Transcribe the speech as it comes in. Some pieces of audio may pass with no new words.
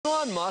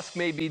Elon Musk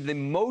may be the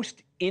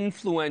most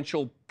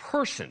influential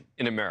person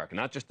in America,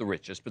 not just the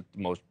richest, but the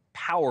most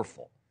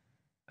powerful.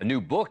 A new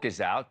book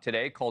is out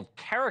today called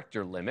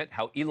Character Limit: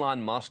 How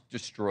Elon Musk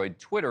Destroyed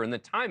Twitter. And the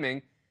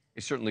timing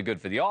is certainly good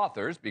for the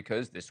authors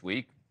because this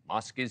week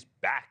Musk is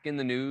back in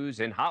the news,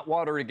 in hot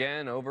water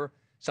again over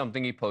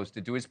something he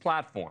posted to his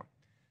platform.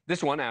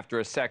 This one after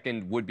a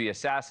second would-be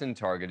assassin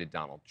targeted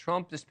Donald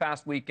Trump this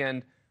past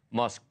weekend.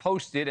 Musk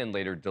posted and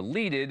later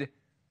deleted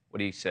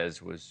what he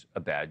says was a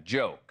bad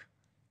joke.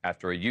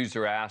 After a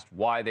user asked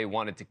why they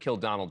wanted to kill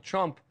Donald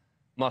Trump,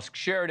 Musk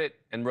shared it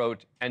and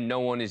wrote, "And no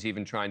one is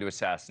even trying to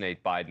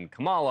assassinate Biden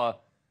Kamala,"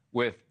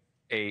 with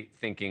a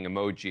thinking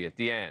emoji at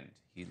the end.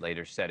 He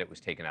later said it was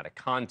taken out of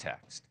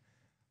context.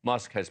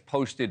 Musk has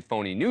posted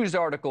phony news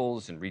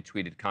articles and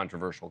retweeted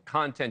controversial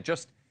content.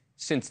 Just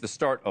since the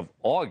start of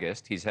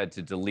August, he's had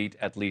to delete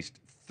at least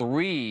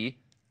 3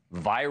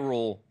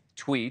 viral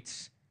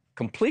tweets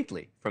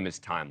completely from his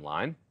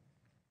timeline.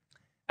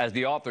 As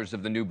the authors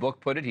of the new book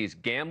put it, he's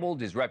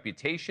gambled his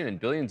reputation and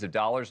billions of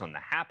dollars on the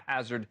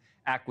haphazard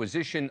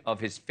acquisition of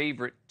his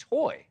favorite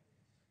toy.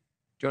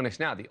 Join us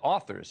now, the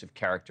authors of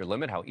Character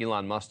Limit: How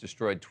Elon Musk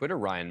Destroyed Twitter,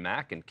 Ryan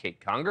Mack and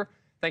Kate Conger.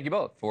 Thank you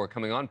both for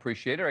coming on.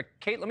 Appreciate it.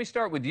 Kate, let me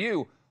start with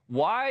you.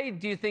 Why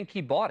do you think he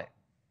bought it?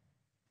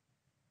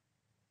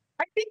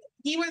 I think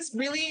he was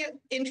really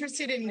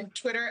interested in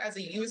Twitter as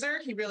a user.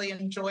 He really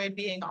enjoyed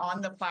being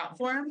on the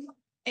platform,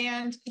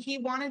 and he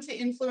wanted to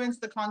influence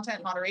the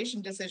content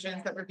moderation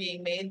decisions that were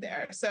being made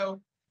there.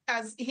 So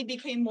as he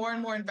became more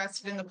and more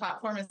invested in the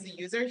platform as a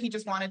user, he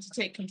just wanted to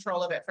take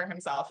control of it for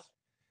himself.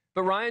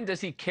 But Ryan, does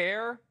he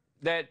care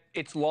that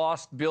it's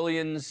lost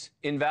billions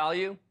in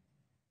value?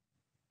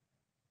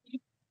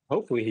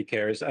 Hopefully he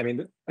cares. I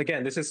mean,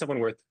 again, this is someone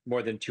worth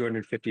more than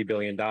 $250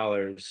 billion.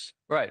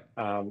 Right.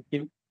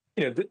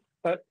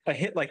 A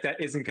hit like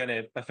that isn't going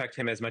to affect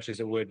him as much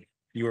as it would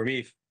you or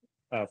me,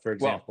 for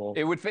example.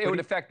 Well, it would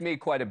affect me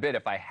quite a bit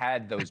if I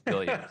had those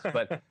billions,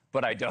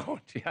 but I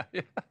don't. Yeah.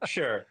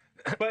 Sure.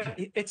 But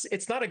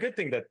it's not a good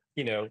thing that,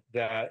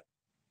 that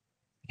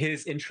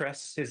his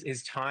interests,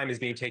 his time is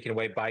being taken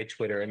away by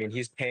Twitter. I mean,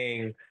 he's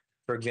paying,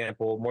 for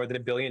example, more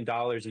than $1 billion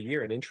a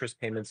year in interest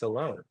payments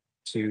alone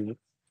to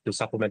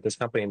supplement this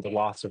company and the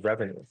loss of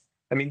revenue.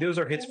 I mean, those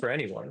are hits for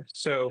anyone.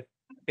 So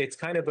it's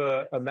kind of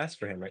a mess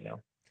for him right now.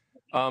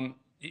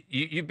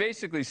 You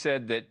basically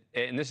said that,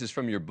 and this is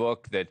from your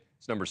book, that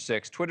it's number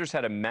 6, Twitter's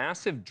had a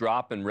massive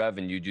drop in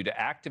revenue due to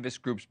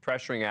activist groups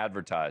pressuring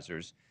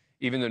advertisers,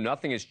 even though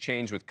nothing has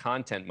changed with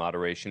content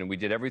moderation, and we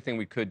did everything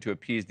we could to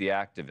appease the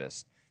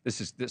activists.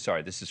 This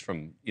is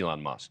from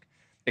Elon Musk.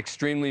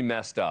 Extremely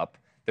messed up.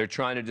 They're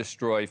trying to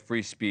destroy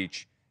free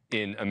speech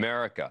in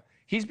America.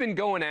 He's been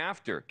going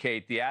after,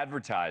 Kate, the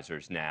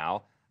advertisers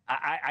now.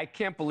 I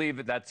can't believe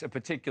that that's a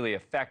particularly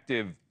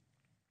effective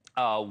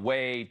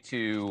way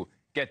to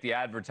get the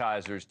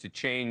advertisers to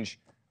change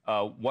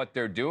what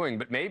they're doing.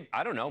 But maybe,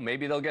 I don't know,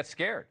 maybe they'll get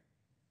scared.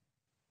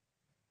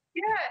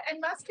 Yeah,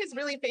 and Musk has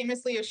really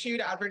famously eschewed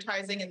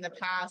advertising in the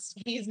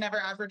past. He's never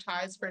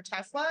advertised for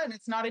Tesla, and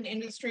it's not an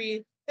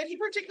industry that he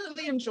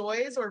particularly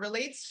enjoys or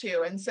relates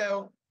to. And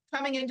so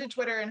coming into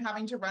Twitter and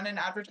having to run an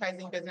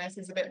advertising business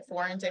is a bit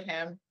foreign to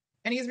him.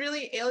 And he's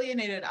really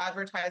alienated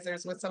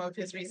advertisers with some of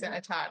his recent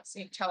attacks,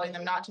 telling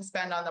them not to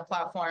spend on the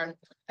platform,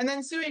 and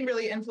then suing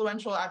really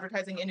influential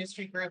advertising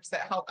industry groups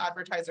that help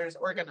advertisers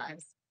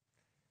organize.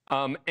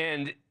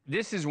 And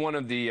this is one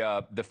of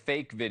the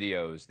fake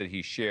videos that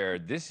he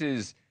shared. This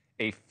is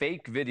a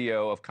fake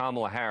video of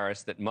Kamala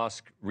Harris that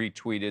Musk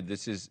retweeted.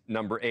 This is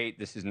number 8.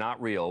 This is not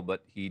real,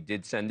 but he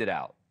did send it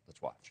out.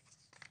 Let's watch.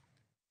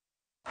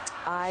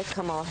 I,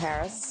 Kamala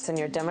Harris, and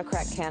your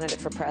Democrat candidate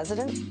for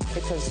president,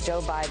 because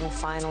Joe Biden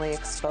finally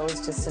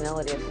exposed his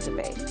senility at the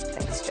debate.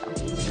 Thanks, Joe.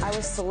 I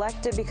was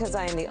selected because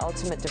I am the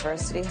ultimate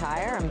diversity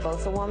hire. I'm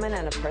both a woman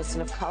and a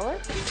person of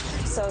color.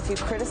 So if you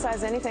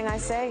criticize anything I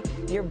say,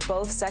 you're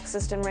both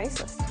sexist and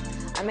racist.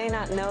 I may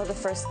not know the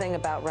first thing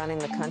about running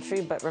the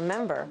country, but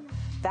remember,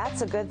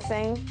 that's a good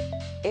thing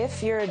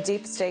if you're a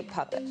deep state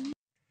puppet.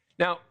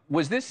 Now,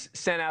 was this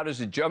sent out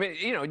as a joke? I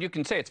mean, you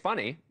can say it's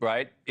funny,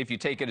 right, if you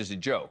take it as a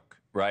joke,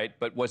 right?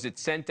 But was it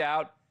sent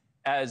out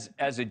as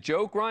a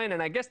joke, Ryan?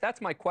 And I guess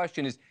that's my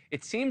question is,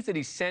 it seems that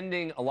he's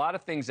sending a lot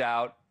of things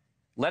out,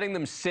 letting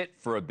them sit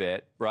for a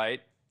bit,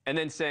 right? And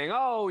then saying,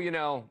 oh,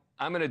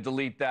 I'm going to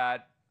delete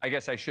that. I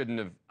guess I shouldn't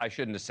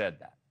have said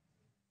that.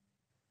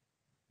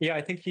 Yeah,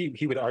 I think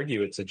he would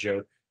argue it's a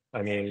joke.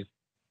 I mean,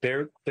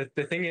 the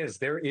thing is,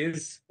 there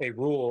is a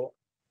rule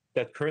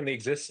that currently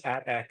exists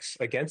at X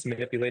against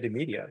manipulated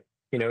media.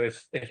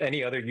 If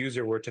any other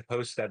user were to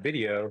post that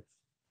video,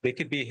 they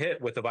could be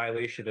hit with a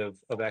violation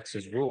of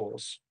X's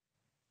rules.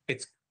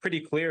 It's pretty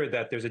clear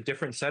that there's a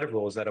different set of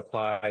rules that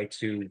apply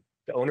to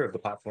the owner of the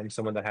platform,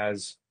 someone that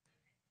has,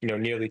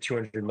 nearly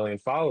 200 million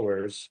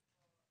followers,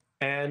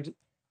 and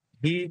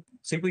he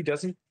simply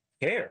doesn't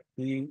care.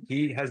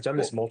 He has done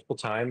this multiple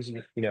times.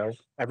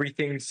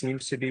 Everything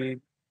seems to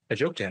be a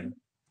joke to him.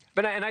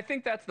 And I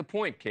think that's the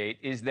point, Kate,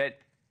 is that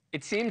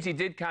it seems he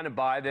did kind of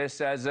buy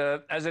this as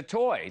a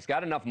toy. He's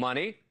got enough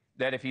money.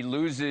 that if he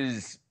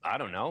loses, I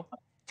don't know,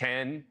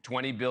 10,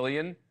 20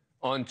 billion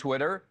on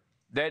Twitter,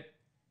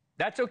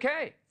 that's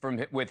okay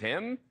with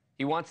him.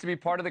 He wants to be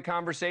part of the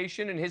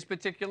conversation in his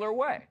particular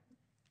way.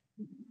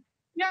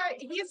 Yeah,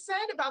 he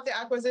said about the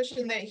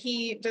acquisition that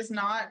he does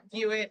not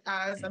view it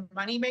as a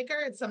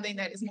moneymaker. It's something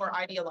that is more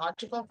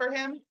ideological for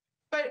him.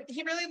 But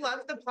he really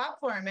loves the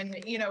platform. And,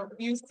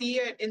 you see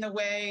it in the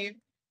way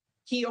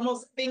he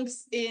almost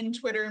thinks in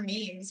Twitter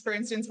memes. For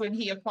instance, when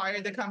he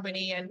acquired the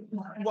company and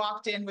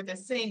walked in with a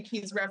sink,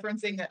 he's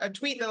referencing a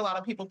tweet that a lot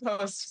of people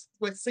post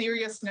with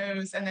serious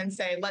news and then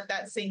say, let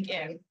that sink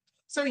in.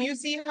 So you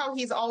see how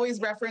he's always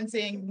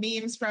referencing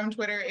memes from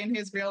Twitter in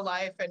his real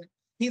life, and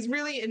he's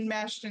really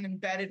enmeshed and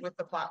embedded with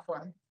the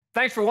platform.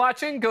 Thanks for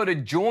watching. Go to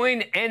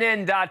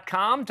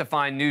joinnn.com to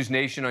find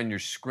NewsNation on your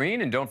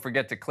screen, and don't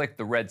forget to click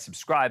the red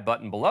subscribe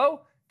button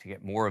below to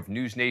get more of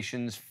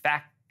NewsNation's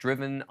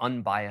fact-driven,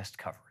 unbiased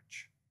coverage.